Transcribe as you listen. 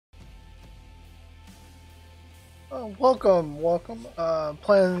Welcome.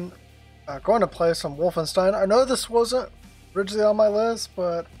 Going to play some Wolfenstein. I know this wasn't originally on my list,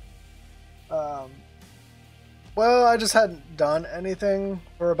 but um, well, I just hadn't done anything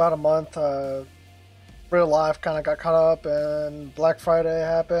for about a month. Real life kind of got caught up, and Black Friday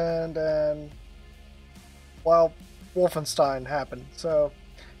happened, and well, Wolfenstein happened. So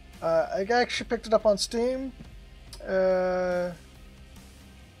I actually picked it up on Steam. Uh,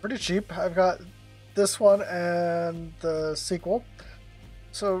 Pretty cheap. I've got this one and the sequel.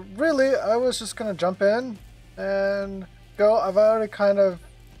 So really, I was just gonna jump in and go. I've already kind of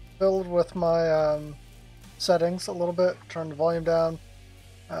filled with my settings a little bit, turned the volume down,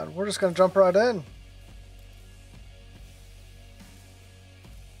 and we're just gonna jump right in.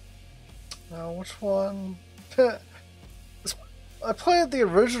 Now, which one? I played the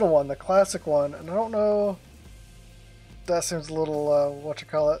original one, the classic one, and I don't know. That seems a little, what you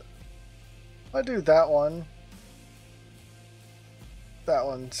call it. If I do that one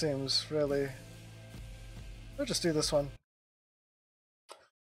seems really... I'll just do this one.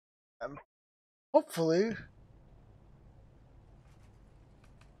 Hopefully... In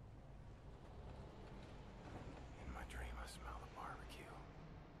my dream, I smell the barbecue.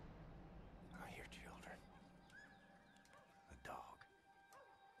 I hear children. The dog.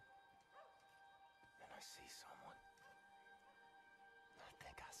 And I see someone. I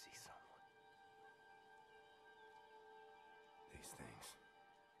think I see someone. These things.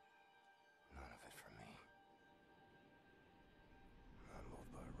 None of it for me. I'm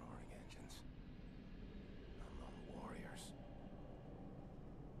moved by roaring engines. Among warriors.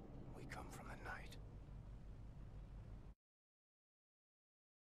 We come from the night.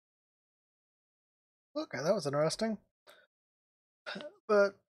 Okay, that was interesting.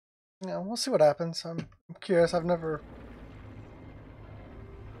 But, we'll see what happens. I'm curious. I've never...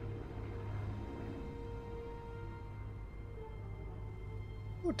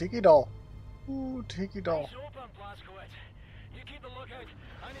 Ooh, Tiki Doll. Ooh, Tiki Doll. Nice open, Blazkowicz. You keep the lookout.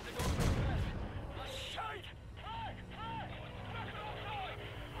 I need to go to the press. Shite! Hey! Hey!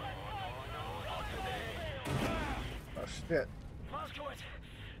 Oh, shit. Blazkowicz,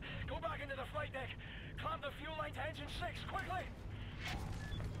 go back into the flight deck. Clamp the fuel line to engine 6, quickly!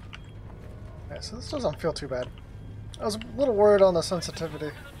 Yeah, so this doesn't feel too bad. I was a little worried on the sensitivity. To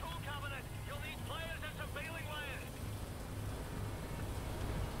the tool cabinet. You'll need pliers and some baling wires.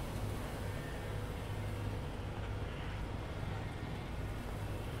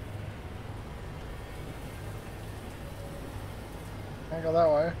 Can't go that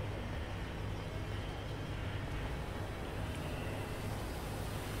way.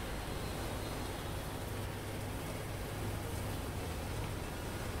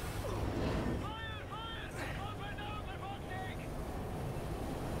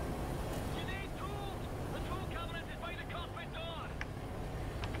 You need tools. The tool cabinet is by the cockpit door.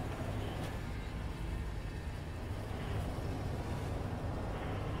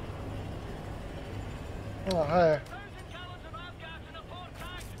 Oh, hey. 1,000 gallons of avgas in a port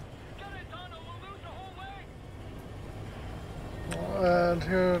tank. Get it done or we'll lose the whole way. And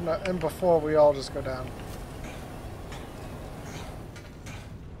here, and before we all just go down.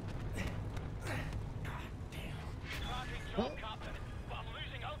 Cracking job, Captain. But I'm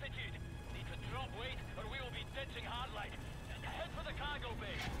losing altitude. Need to drop weight or we will be ditching hardline. Head for the cargo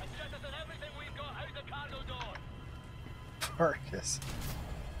bay and jettison everything we've got out the cargo door. Marcus.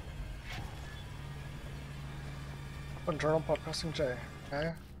 Open journal by pressing J.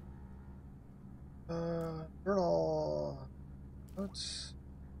 Okay. Journal. Let's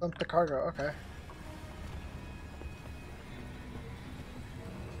dump the cargo. Okay.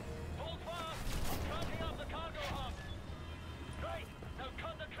 Hold fast. I'm cracking up the cargo hub. Great. Now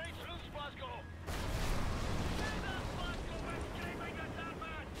cut the trace loose, Blazko. Say that, Blazko, we're escaping the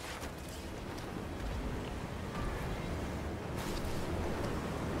tarmac.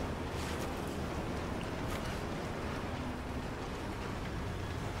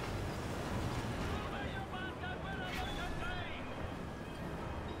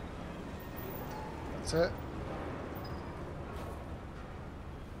 That's it.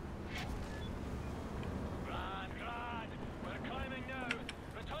 Grand. We're climbing now.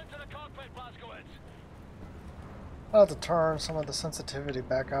 Return to the cockpit, Blazkowicz. I'll have to turn some of the sensitivity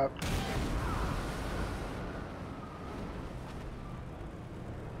back up.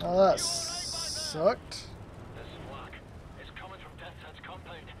 Oh, that sucked. This flak is coming from Death's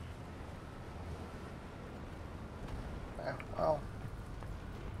compound. Yeah, well.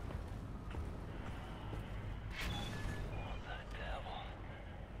 What the devil?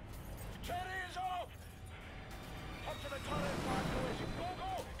 Cherry is off! Up to the turret, Blazkowicz.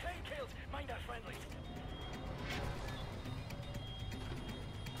 Go! Clean kills. Mind our friendlies.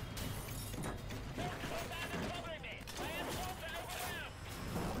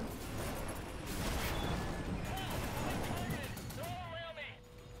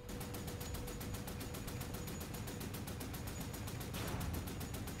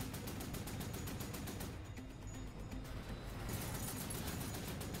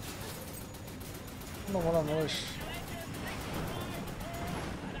 what I'm really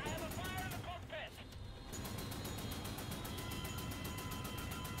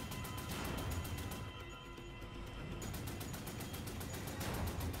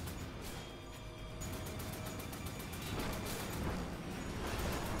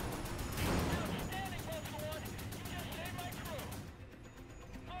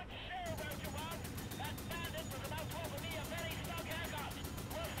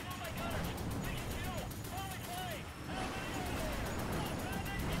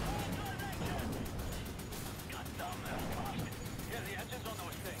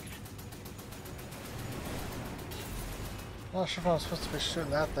I'm not sure if I'm supposed to be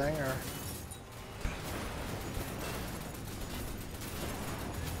shooting that thing or...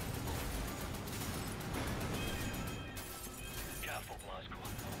 Careful,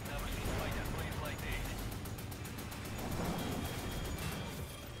 Blazkowicz. I've never seen fighter blades like these.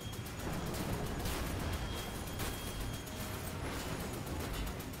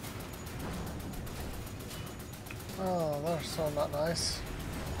 Oh, they're so not nice.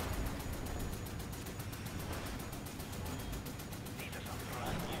 These are some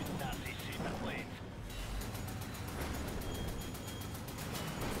brand new Nazi super blades.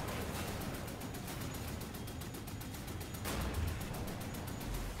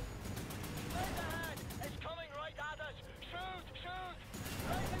 Right ahead! It's coming right at us! Shoot! Shoot!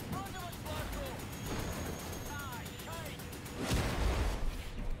 Right in front of us, Blazkowicz! Ah, shite!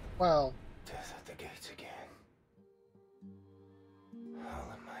 Well, Death at the gates again. All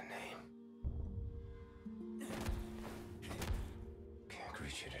in my name. Can't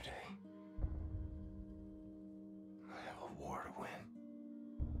greet you today. I have a war to win.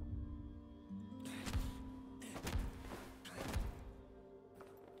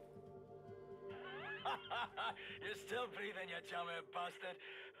 You're still breathing, you chummy bastard.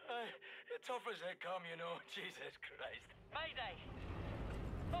 You're tough as they come, you know. Jesus Christ. Mayday!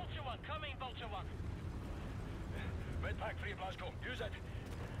 Vulture 1, come in, Vulture 1. Red pack 3, Blazkowicz. Use it.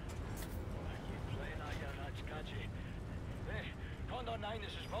 You playing out your rats, can't you? Hey, Condor 9,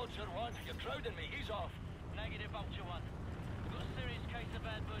 this is Vulture 1. You're crowding me. He's off. Negative, Vulture 1. We've got a serious case of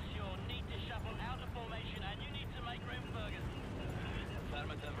adverse. You'll need to shuffle out of formation, and you need to make room, Fergus.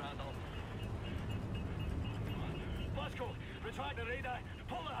 Affirmative, Randall. Blazkowicz, retract the radar.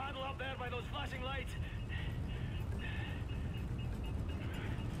 Pull the handle up there by those flashing lights.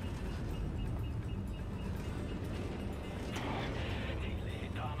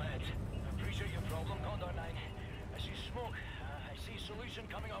 Damn it. Appreciate your problem, Condor 9. I see smoke. I see solution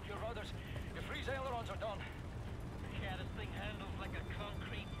coming off your rudders. Your freeze ailerons are done. Yeah, this thing handles like a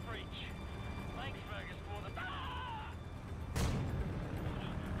concrete breach. Thanks, Fergus, for the... Ah!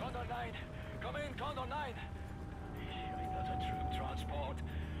 Condor 9. Come in, Condor 9. That's a troop transport.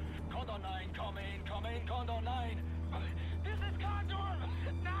 Condor 9, come in, Condor 9. This is Condor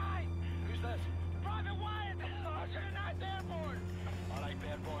 9. Who's this? Private Wyatt, Sergeant 9th Airborne. All right,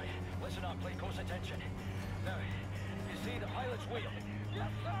 bear boy. Listen up, pay close attention. Now, you see the pilot's wheel?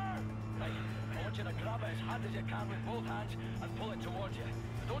 Yes, sir. Right, I want you to grab it as hard as you can with both hands and pull it towards you.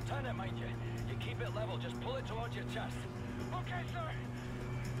 Don't turn it, mind you. You keep it level, just pull it towards your chest. Okay, sir.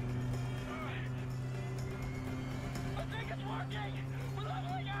 I think it's working! We're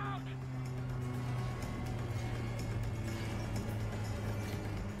leveling out!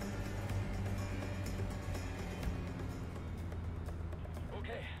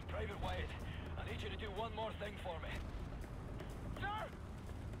 Okay, Private Wyatt, I need you to do one more thing for me. Sir!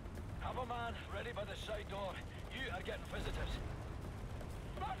 Have a man ready by the side door. You are getting visitors.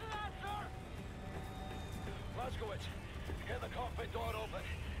 Roger that, sir! Blazkowicz, get the cockpit door open.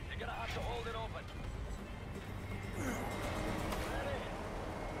 You're gonna have to hold it open. Ready?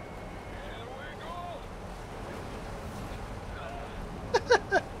 Here we go!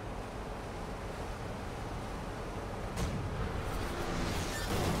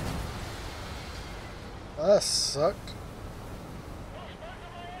 that sucked.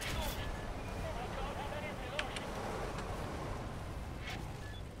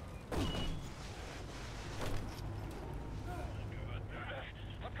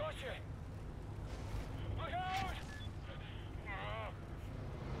 I've got you! Look out!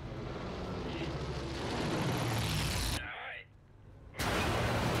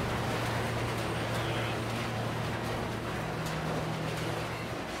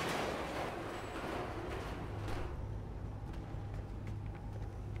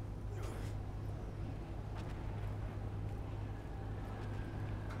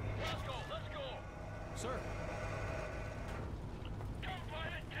 Let's go! Sir. Come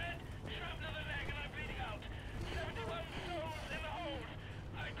pilot, Ted! Shrapnel in the neck and I'm bleeding out. 71 souls in the hold.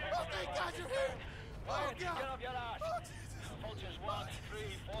 I dare Oh, thank God you're here!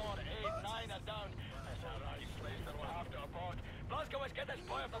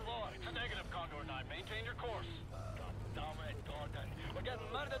 Spy of the Lord. It's a negative, Condor 9. Maintain your course. God damn it, Gordon. We're getting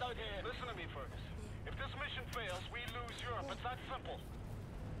murdered out here. Listen to me, Fergus. If this mission fails, we lose Europe. It's that simple.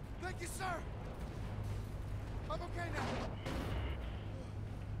 Thank you, sir. I'm okay now.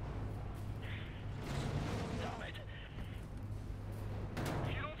 Damn it.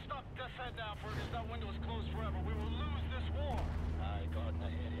 If you don't stop this head now, Fergus, that window is closed forever. We will lose this war. Aye, Gordon,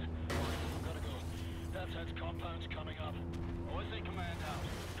 I hear you. We've got to go. Death's Head's compound's coming up. OSA command out.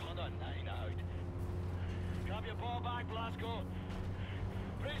 Condor 9 out. Grab your ball back, Blazko.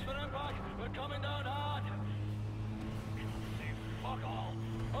 Brace for impact. We're coming down hard. Fuck all.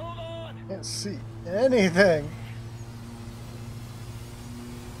 Hold on. Can't see anything.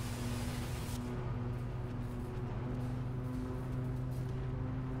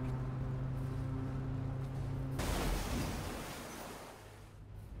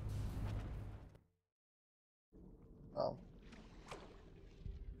 Oh.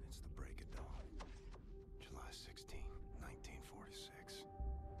 It's the break of dawn. July 16, 1946.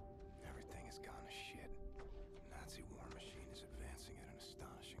 Everything has gone to shit. Nazi war machine is advancing at an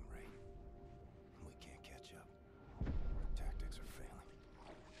astonishing rate. We can't catch up. Our tactics are failing.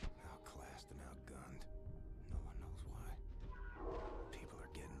 Outclassed and outgunned. No one knows why. People are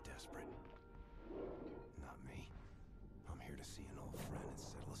getting desperate. Not me. I'm here to see an old friend and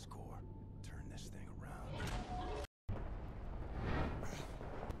settle a score. Turn this thing around.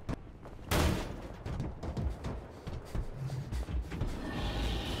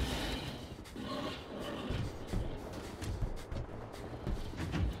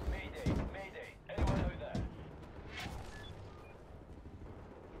 Mayday, mayday. Anyone out there?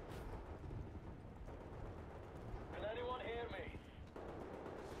 Can anyone hear me?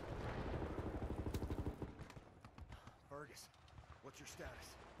 Fergus, what's your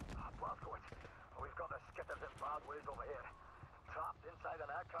status? Blazkowicz, we've got the skitters in bad ways over here. Trapped inside an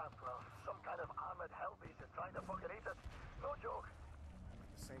aircraft. Well, some kind of armored hellbeast is trying to fucking eat us. No joke.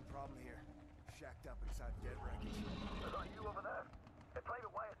 The same problem here. Shacked up inside dead wreckage. Is that you over there? Hey,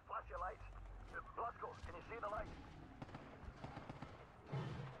 Private Wyatt, flash your lights. Blazko, can you see the light?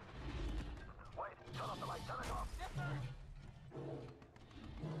 Wyatt, turn off the light. Turn it off. Yes, sir.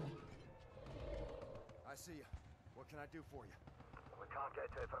 I see you. What can I do for you? We can't get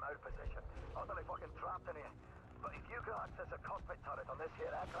to it from our position. Utterly fucking trapped in here. But if you can access a cockpit turret on this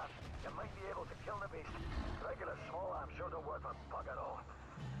here aircraft, you might be able to kill the beast. Regular small arms sure don't work for bugger all.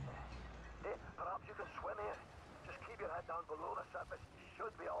 Hey, perhaps you can swim here. Just keep your head down below the surface. You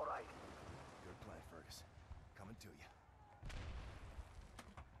should be all right. Good plan, Fergus. Coming to you.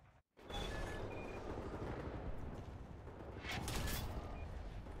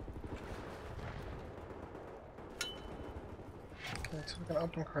 Okay, so we can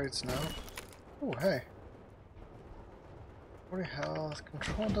open crates now. Oh, hey. 40 health.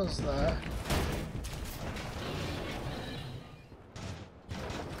 Control does that.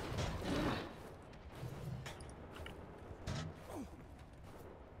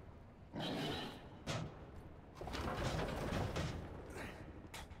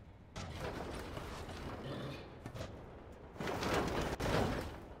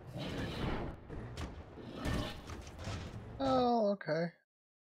 Oh, okay.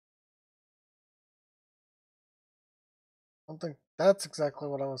 I don't think that's exactly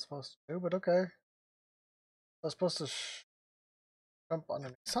what I was supposed to do, but okay. I was supposed to jump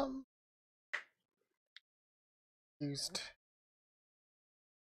underneath something. Used.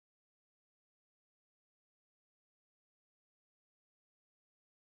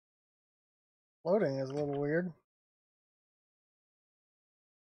 Loading is a little weird.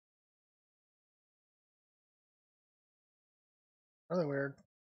 Really weird.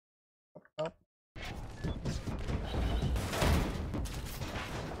 Oh.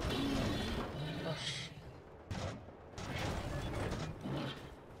 Gosh.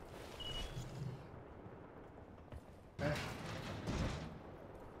 Okay. A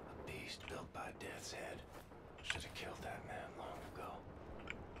beast built by Death's Head. Should have killed that man long ago.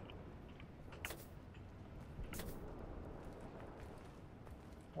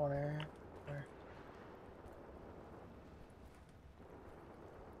 One area. There.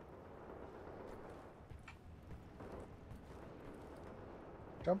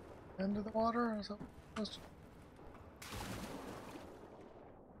 Jump into the water? Is that what I'm supposed to?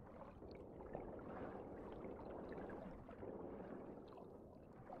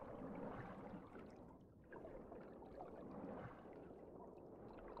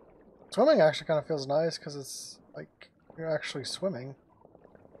 Swimming actually kind of feels nice because it's like you're actually swimming.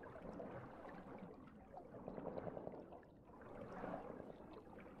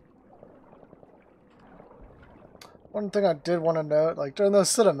 One thing I did want to note, like during those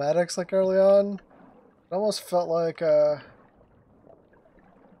cinematics, like early on, it almost felt like the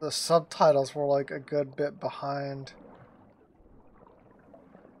subtitles were like a good bit behind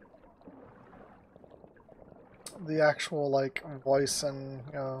the actual like voice and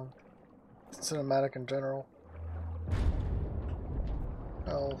cinematic in general.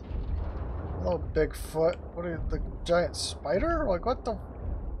 Oh, hello Bigfoot. What are you, the giant spider? Like what the? I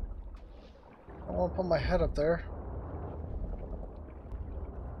don't want to put my head up there.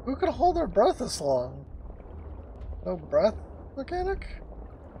 Who could hold their breath this long? No breath mechanic?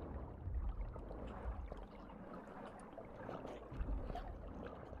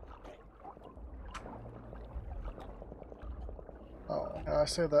 Oh, yeah, I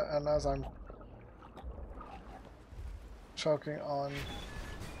say that, and as I'm choking on.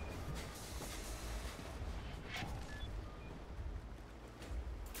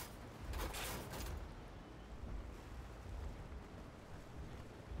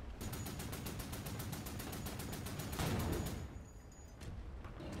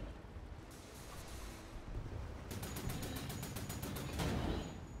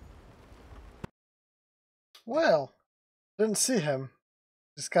 Well, didn't see him.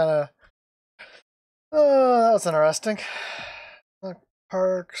 Just kind of. Oh, that was interesting.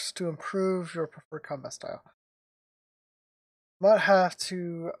 Perks to improve your preferred combat style. Might have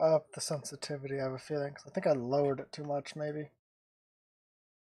to up the sensitivity, I have a feeling. 'Cause I think I lowered it too much, maybe.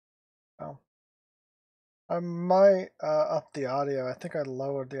 Oh. I might up the audio. I think I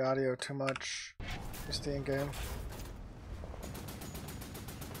lowered the audio too much. Just the in-game.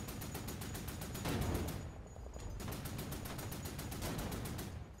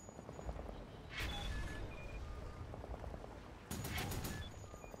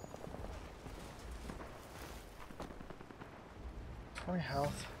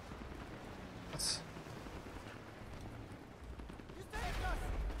 Health. Let's. You saved us!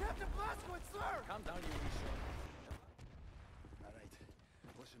 Captain Blazkowicz, sir! Calm down, you wee son. All right,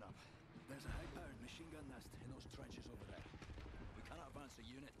 listen up. There's a high-powered machine gun nest in those trenches over there. We cannot advance the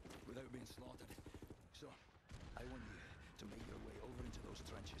unit without being slaughtered. So, I want you to make your way over into those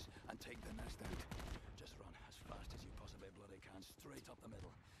trenches and take the nest out. Just run as fast as you possibly bloody can, straight up the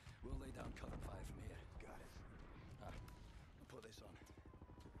middle. We'll lay down cover fire from here. Got it. I'll put this on.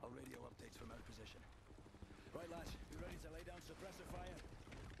 I'll radio updates from our position. Right, lads, you ready to lay down suppressor fire?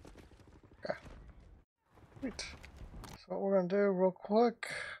 Okay. Sweet. So what we're gonna do real quick.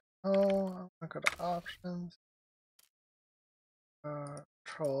 Oh, I'm gonna go to options.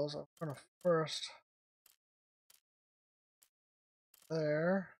 Controls. I'm gonna first.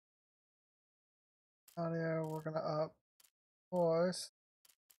 There. Audio. We're gonna up voice.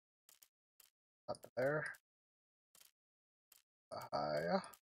 Up there. Higher.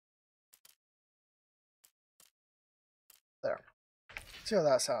 There. See how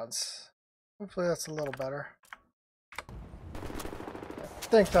that sounds. Hopefully that's a little better. I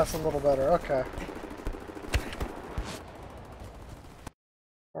think that's a little better. Okay.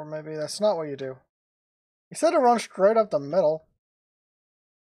 Or maybe that's not what you do. You said to run straight up the middle.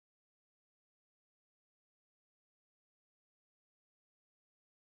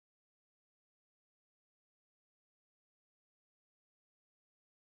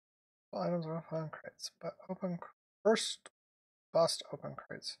 Items are open crates, but open first bust open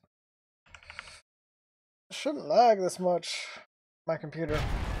crates. It shouldn't lag this much. My computer.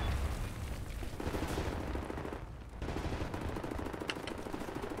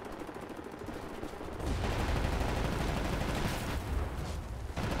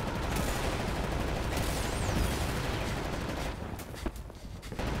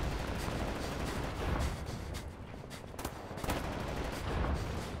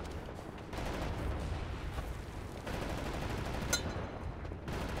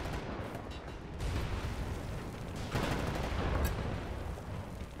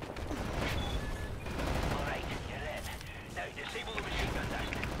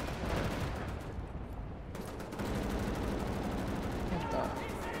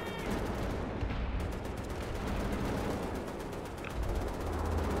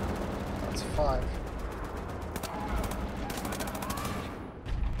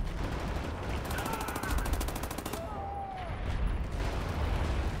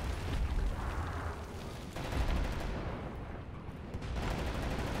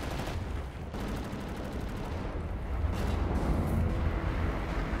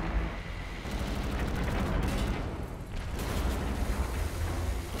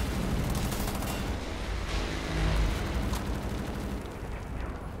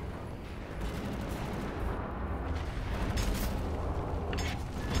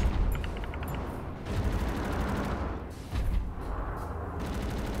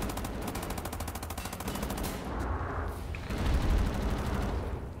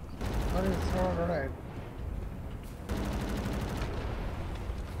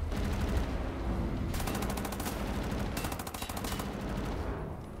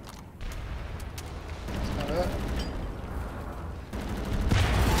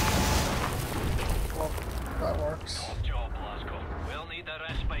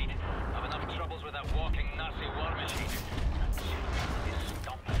 machine.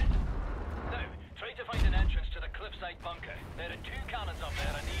 Stop it. Now, try to find an entrance to the cliffside bunker. There are 2 cannons up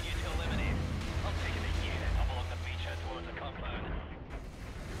there I need you to eliminate. I'm taking a unit up along the beachhead towards the compound.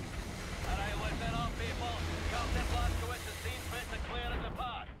 Alright, listen up, people. Captain Blazkowicz has seen fit to clear us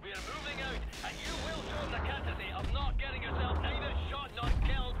apart. We are moving out, and you will show the courtesy of not getting yourself either shot nor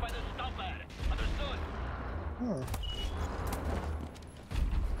killed by the stumper. Understood?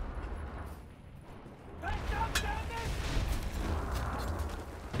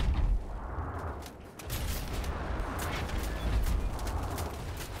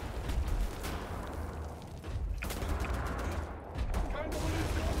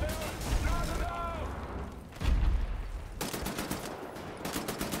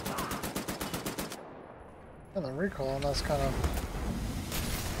 And the recoil on that's kind of.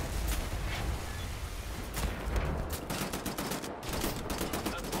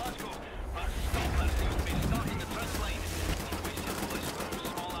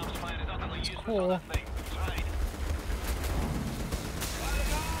 Cool.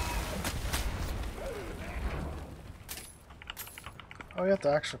 Oh, you have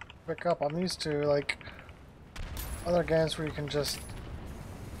to actually pick up. I'm used to like other games where you can just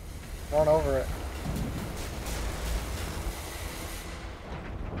run over it.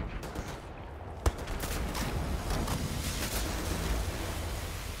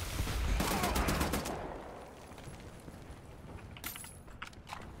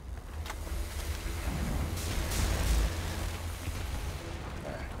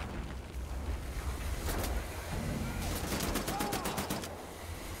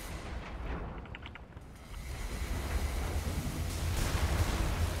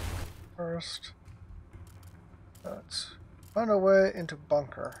 First, let's find our way into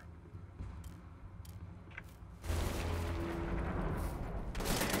bunker.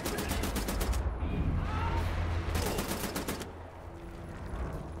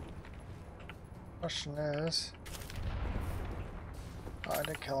 Question is, oh, I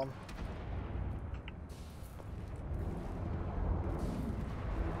did kill him.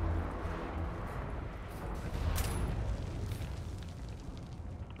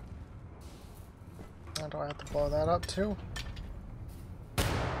 Do I have to blow that up too?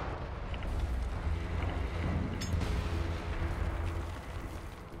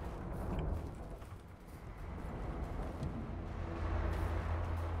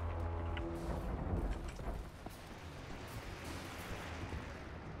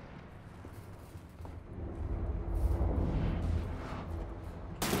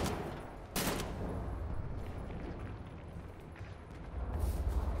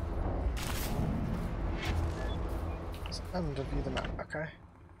 I'm to view the map, okay.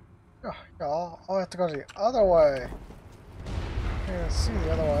 Oh, yeah, I'll have to go the other way. I can't see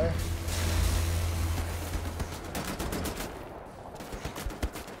the other way.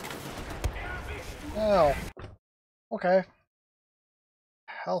 Oh. Okay.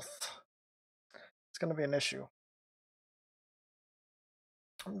 Health. It's gonna be an issue.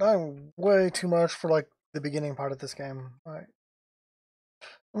 I'm dying way too much for like the beginning part of this game. I'm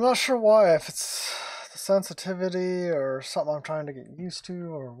not sure why, if it's the sensitivity or something I'm trying to get used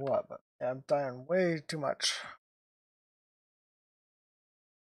to or what, but yeah, I'm dying way too much.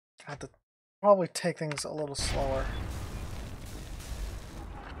 I have to probably take things a little slower.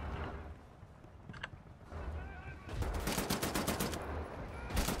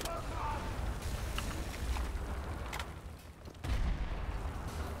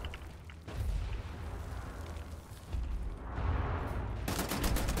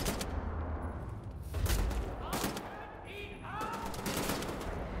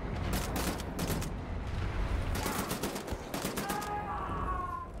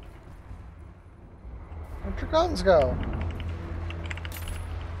 Where'd your guns go?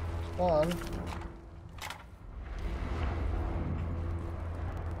 One.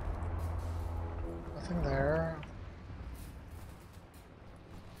 Nothing there.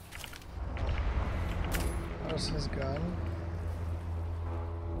 There's his gun.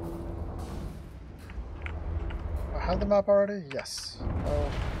 I have the map already? Yes.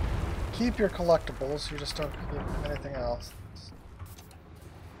 Oh, keep your collectibles, you just don't keep anything else.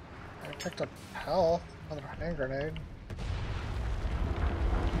 I picked up health. Another hand grenade.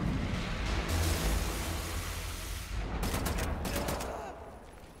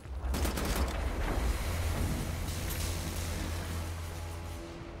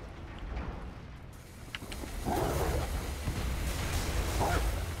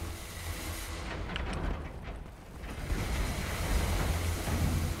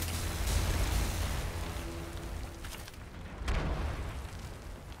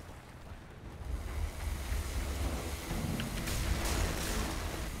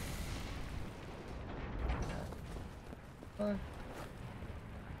 way?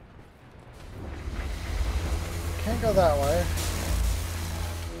 Can't go that way.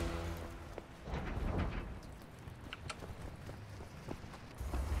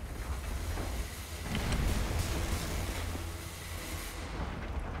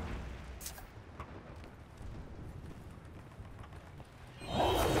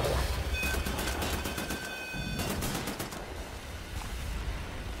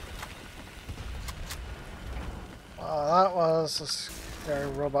 That was a scary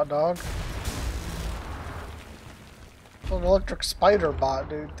robot dog. An electric spider bot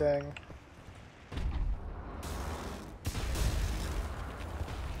dude thing.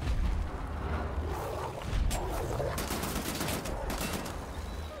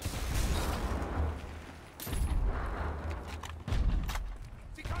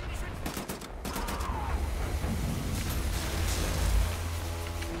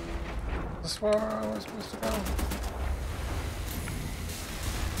 Is this where I was supposed to go?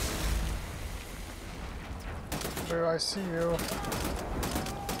 Boo, I see you.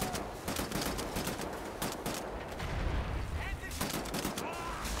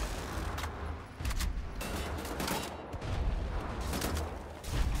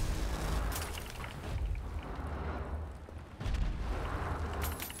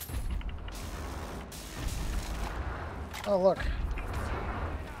 Oh, look.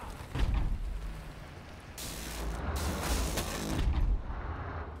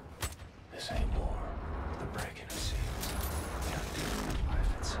 This ain't war. The breaking of seals. Gotta do with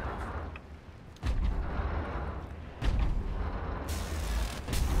life itself.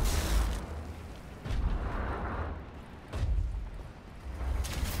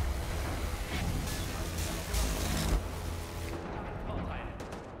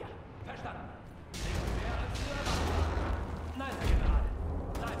 Verstanden. Mehr als zu erwarten. Nein, Herr General.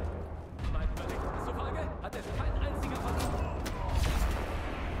 Nein. Meinen Berichten zufolge hat es kein einziger von Ihnen.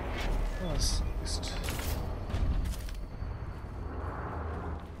 Was ist?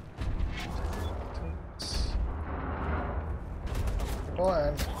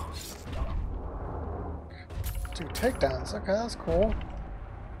 Boy, two takedowns. Okay, that's cool.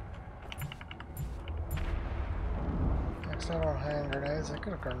 Next time on hand grenades, I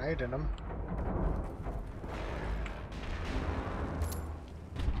could have grenaded them.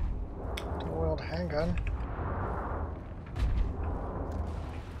 Dual-wield handgun.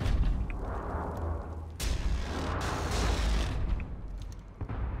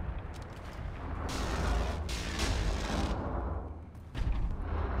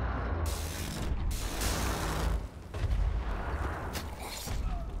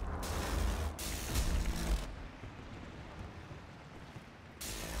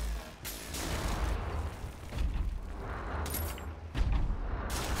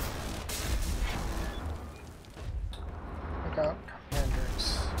 Out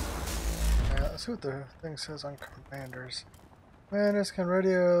commanders. Yeah, let's see what the thing says on commanders. Commanders can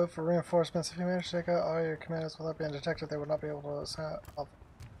radio for reinforcements. If you manage to take out all your commanders without being detected, they would not be able to set off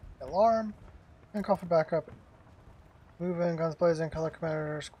the alarm and call for backup. Move in, guns blazing, kill the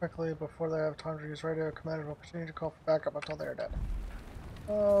commanders quickly before they have time to use radio. Commanders will continue to call for backup until they are dead.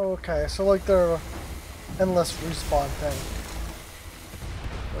 Okay, so like their endless respawn thing.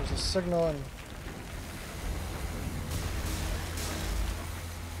 There's a signal and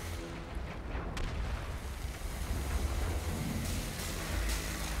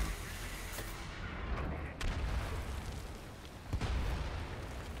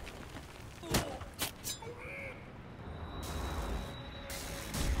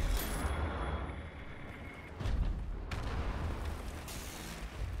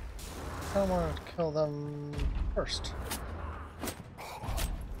I want to kill them first.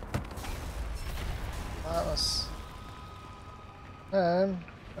 That was... And...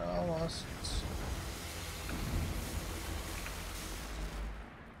 almost...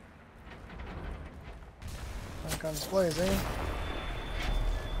 My gun's blazing.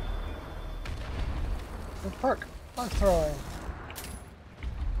 Good park. Knife throwing.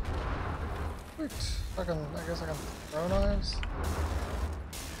 Sweet. I guess I can throw knives.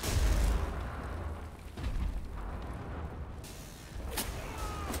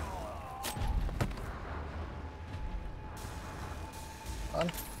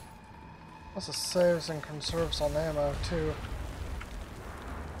 Also saves and conserves on ammo too.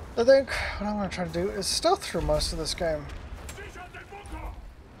 I think what I'm going to try to do is stealth through most of this game.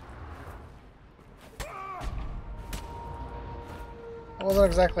 It wasn't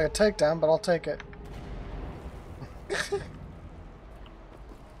exactly a takedown, but I'll take it.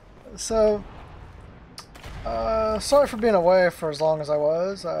 So, sorry for being away for as long as I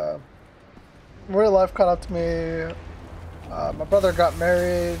was. Real life caught up to me My brother got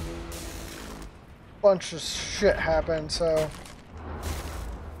married. Bunch of shit happened, so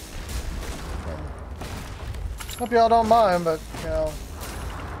hope y'all don't mind, but you know,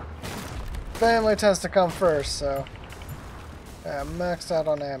 family tends to come first, so yeah, I'm maxed out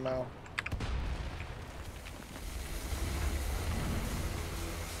on ammo.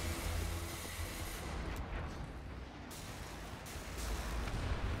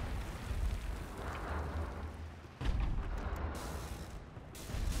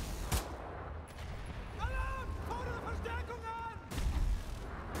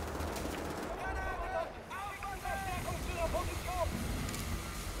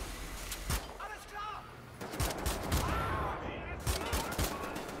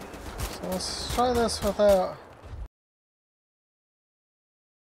 So let's try this without